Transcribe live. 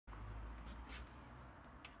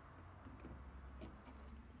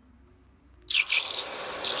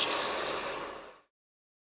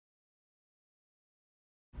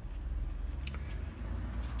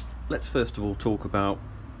Let's first of all talk about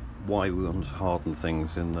why we want to harden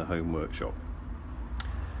things in the home workshop.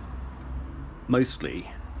 Mostly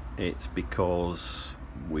it's because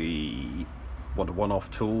we want a one-off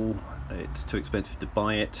tool, it's too expensive to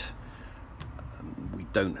buy it,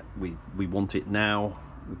 we want it now,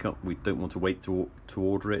 we don't want to wait to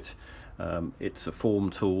order it. It's a form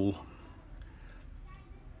tool,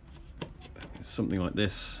 something like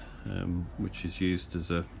this, which is used as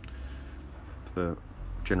for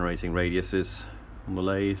generating radiuses on the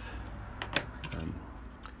lathe.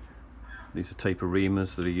 These are taper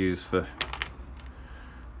reamers that are used for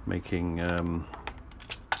making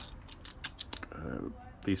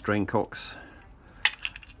these drain cocks.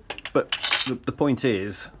 But the point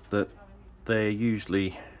is that they're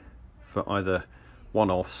usually for either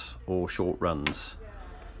one-offs or short runs,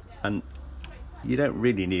 and you don't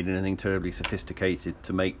really need anything terribly sophisticated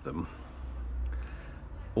to make them.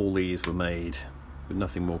 All these were made with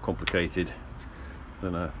nothing more complicated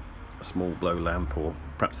than a small blow lamp, or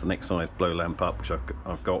perhaps the next size blow lamp up, which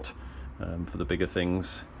I've got for the bigger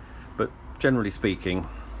things. But generally speaking,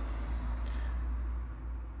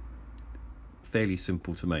 fairly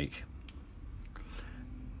simple to make.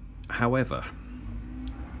 However,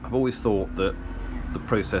 I've always thought that the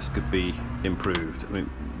process could be improved. I mean,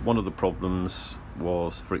 one of the problems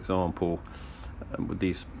was, for example, with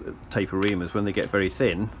these taper reamers, when they get very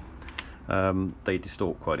thin, they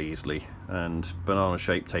distort quite easily, and banana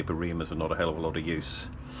shaped taper reamers are not a hell of a lot of use.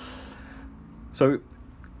 So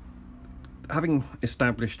having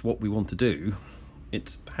established what we want to do,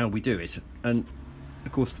 it's how we do it. And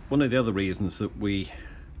of course, one of the other reasons that we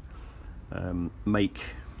make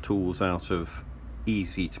tools out of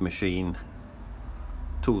easy to machine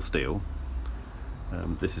tool steel,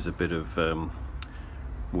 this is a bit of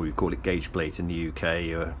we call it gauge plate in the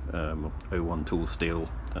UK, O1 tool steel,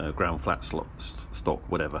 ground flat stock,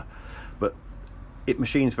 whatever. But it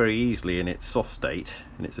machines very easily in its soft state,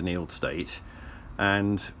 in its annealed state,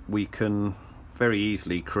 and we can very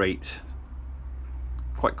easily create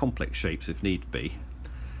quite complex shapes if need be,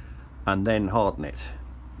 and then harden it.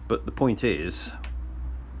 But the point is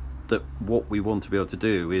that what we want to be able to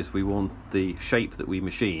do is we want the shape that we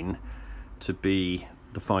machine to be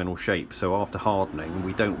the final shape. So after hardening,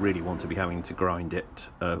 we don't really want to be having to grind it,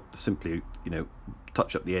 simply,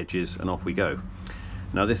 touch up the edges and off we go.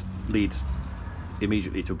 Now this leads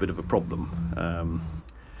immediately to a bit of a problem.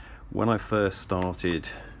 When I first started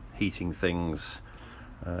heating things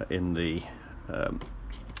in the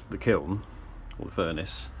kiln or the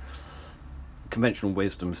furnace, conventional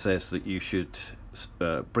wisdom says that you should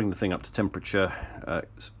bring the thing up to temperature,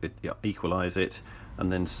 equalize it,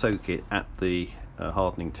 and then soak it at the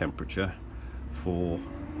hardening temperature for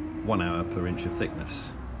 1 hour per inch of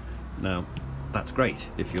thickness. Now that's great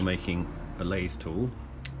if you're making a lathe tool,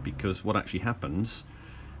 because what actually happens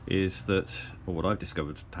is that, or what I've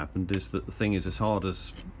discovered happened, is that the thing is as hard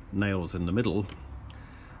as nails in the middle,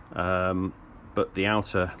 but the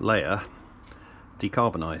outer layer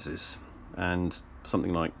decarbonizes, and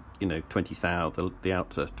something like 20 thou, the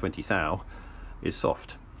outer 20 thou is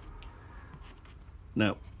soft.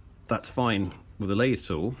 Now that's fine with a lathe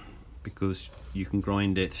tool because you can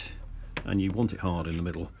grind it and you want it hard in the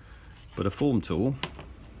middle, but a form tool,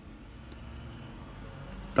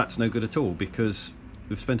 that's no good at all, because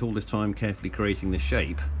we've spent all this time carefully creating this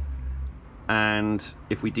shape, and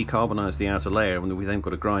if we decarbonize the outer layer and we then got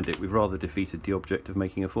to grind it, we've rather defeated the object of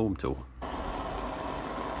making a form tool.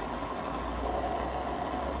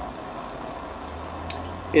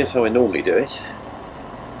 Here's how I normally do it.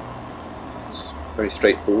 It's very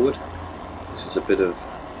straightforward. This is a bit of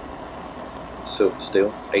silver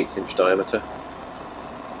steel, 1/8 inch diameter.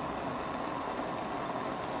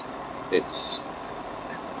 It's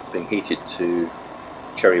being heated to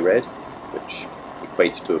cherry red, which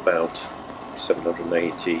equates to about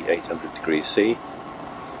 780, 800 degrees C.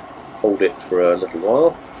 Hold it for a little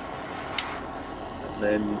while and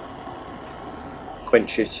then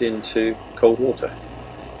quench it into cold water.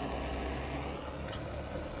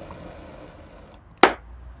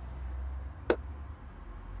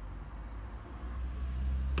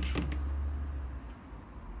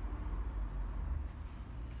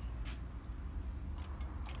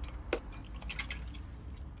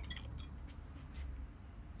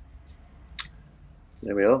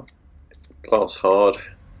 There we are, glass hard,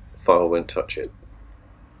 file won't touch it.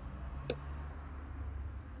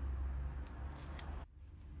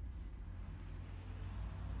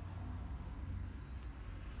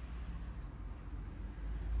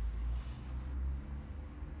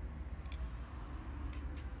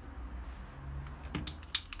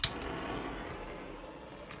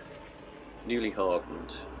 newly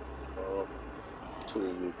hardened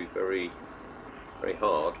tool will be very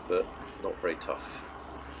hard, but not very tough.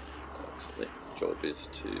 So the job is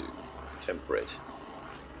to temper it.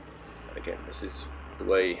 And again, this is the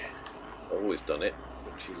way I've always done it,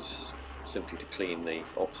 which is simply to clean the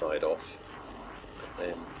oxide off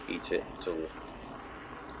and then heat it until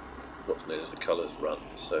what's known as the colours run.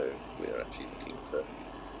 So we're actually looking for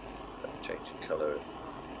a change in colour.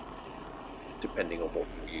 Depending on what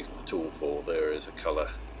you use the tool for, there is a colour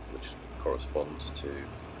which corresponds to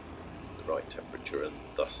the right temperature and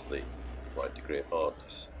thus the right degree of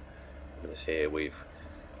hardness. And this here, we've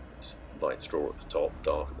light straw at the top,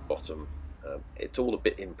 dark at the bottom. It's all a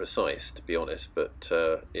bit imprecise, to be honest, but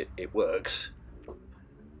it works.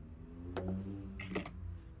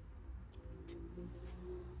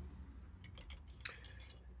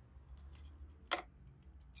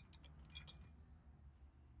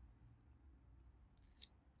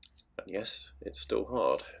 And yes, it's still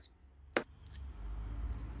hard.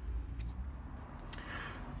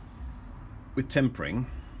 With tempering,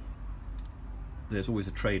 there's always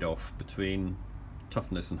a trade-off between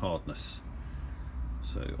toughness and hardness.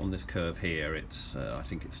 So on this curve here, it's I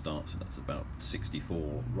think it starts at about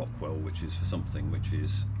 64 Rockwell, which is for something which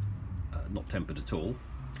is not tempered at all,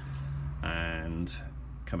 and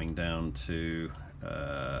coming down to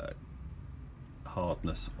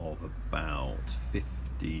hardness of about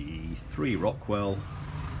 53 Rockwell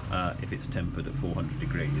if it's tempered at 400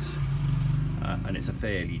 degrees, and it's a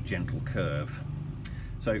fairly gentle curve.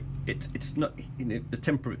 So it's not, you know, the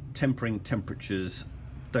tempering temperatures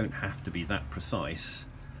don't have to be that precise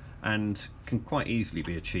and can quite easily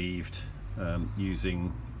be achieved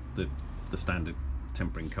using the standard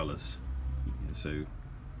tempering colours. So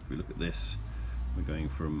if we look at this, we're going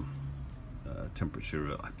from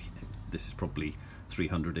temperature, this is probably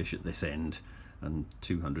 300-ish at this end and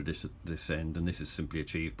 200-ish at this end, and this is simply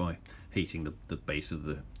achieved by heating the base of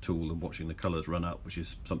the tool and watching the colours run up, which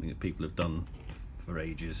is something that people have done for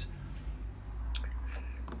ages.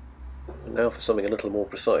 And now for something a little more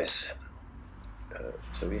precise.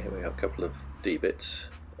 So here we have a couple of D-bits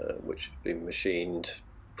which have been machined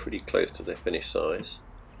pretty close to their finished size,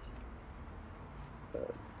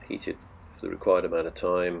 heated for the required amount of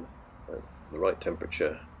time, the right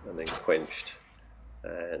temperature, and then quenched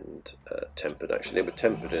and tempered. Actually, they were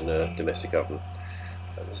tempered in a domestic oven,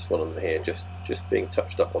 and this is one of them here just being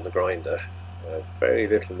touched up on the grinder. Very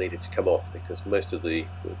little needed to come off because most of the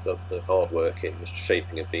hard work in the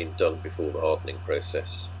shaping had been done before the hardening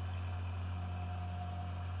process.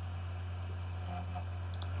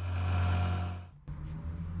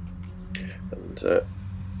 And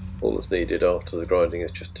all that's needed after the grinding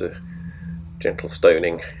is just a gentle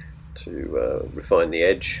stoning to refine the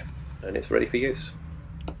edge, and it's ready for use.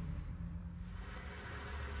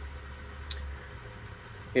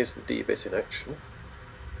 Here's the D-bit in action.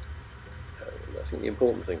 I think the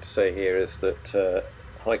important thing to say here is that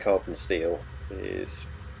high carbon steel is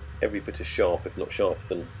every bit as sharp, if not sharper,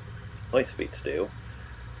 than high speed steel,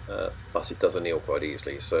 but it does anneal quite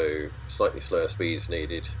easily, so slightly slower speeds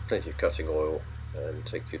needed, plenty of cutting oil, and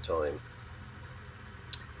take your time.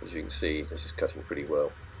 As you can see, this is cutting pretty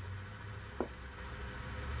well.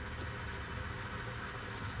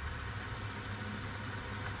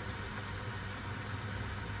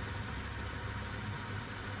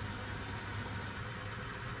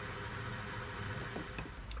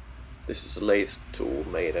 This is a lathe tool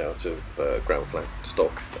made out of ground flat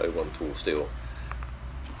stock 01 tool steel.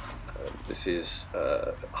 This is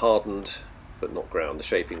hardened but not ground. The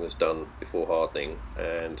shaping was done before hardening,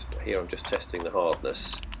 and here I'm just testing the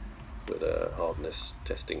hardness with a hardness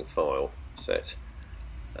testing file set,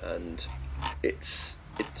 and it's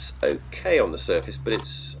okay on the surface, but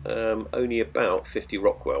it's only about 50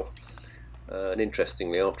 Rockwell, and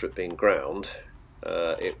interestingly, after it being ground,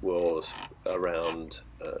 it was around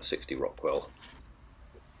 60 Rockwell.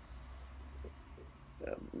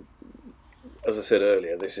 As I said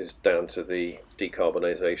earlier, this is down to the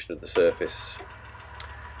decarbonisation of the surface.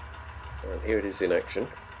 And here it is in action,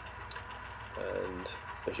 and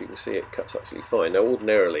as you can see, it cuts absolutely fine. Now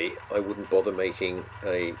ordinarily I wouldn't bother making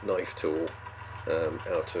a knife tool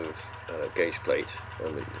out of gauge plate.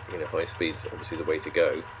 I mean, you know, high speed's obviously the way to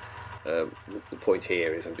go. The point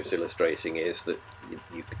here is, I'm just illustrating, is that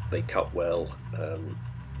they cut well.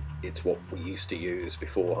 It's what we used to use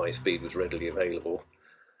before high speed was readily available,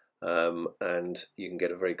 and you can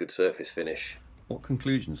get a very good surface finish. What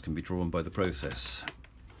conclusions can be drawn by the process?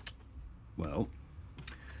 Well,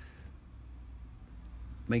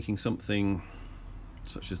 making something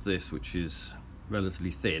such as this, which is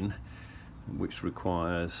relatively thin, which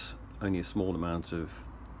requires only a small amount of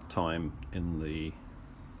time in the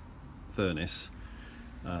furnace,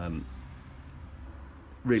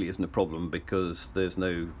 really isn't a problem because there's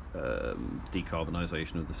no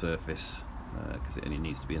decarbonisation of the surface, because it only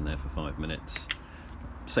needs to be in there for 5 minutes.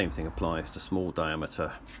 Same thing applies to small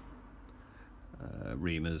diameter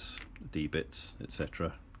reamers, D-bits,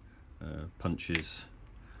 etc., punches.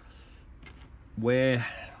 Where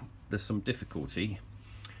there's some difficulty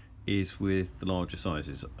is with the larger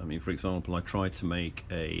sizes. I mean, for example, I tried to make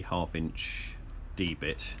a 1/2 inch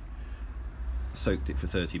D-bit, soaked it for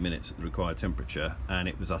 30 minutes at the required temperature, and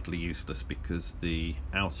it was utterly useless because the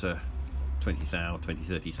outer 20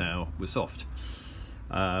 30 thou was soft.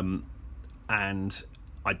 And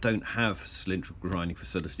I don't have cylindrical grinding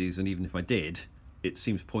facilities, and even if I did, it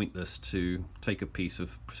seems pointless to take a piece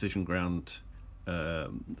of precision ground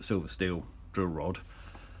silver steel drill rod,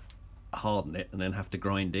 harden it, and then have to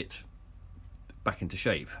grind it back into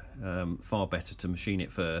shape. Far better to machine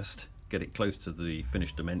it first, get it close to the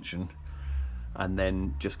finished dimension, and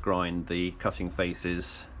then just grind the cutting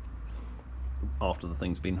faces after the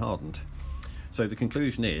thing's been hardened. So the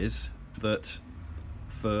conclusion is that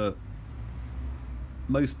for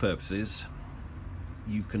most purposes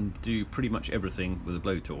you can do pretty much everything with a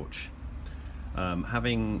blowtorch.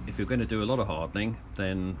 If you're going to do a lot of hardening,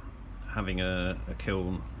 then having a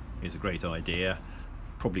kiln is a great idea,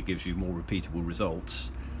 probably gives you more repeatable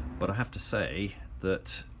results, but I have to say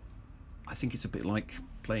that I think it's a bit like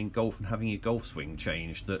playing golf and having your golf swing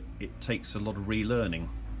changed, that it takes a lot of relearning.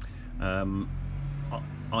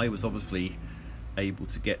 I was obviously able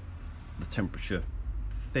to get the temperature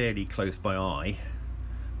fairly close by eye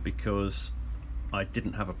because I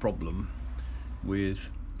didn't have a problem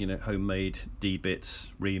with, you know, homemade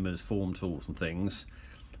D-bits, reamers, form tools and things,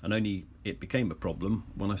 and only it became a problem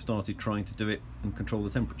when I started trying to do it and control the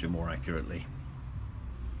temperature more accurately.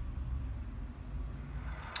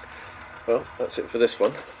 Well, that's it for this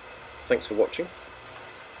one. Thanks for watching.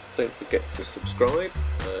 Don't forget to subscribe,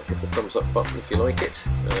 hit the thumbs up button if you like it,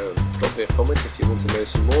 drop me a comment if you want to know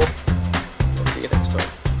some more. I'll see you next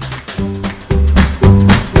time.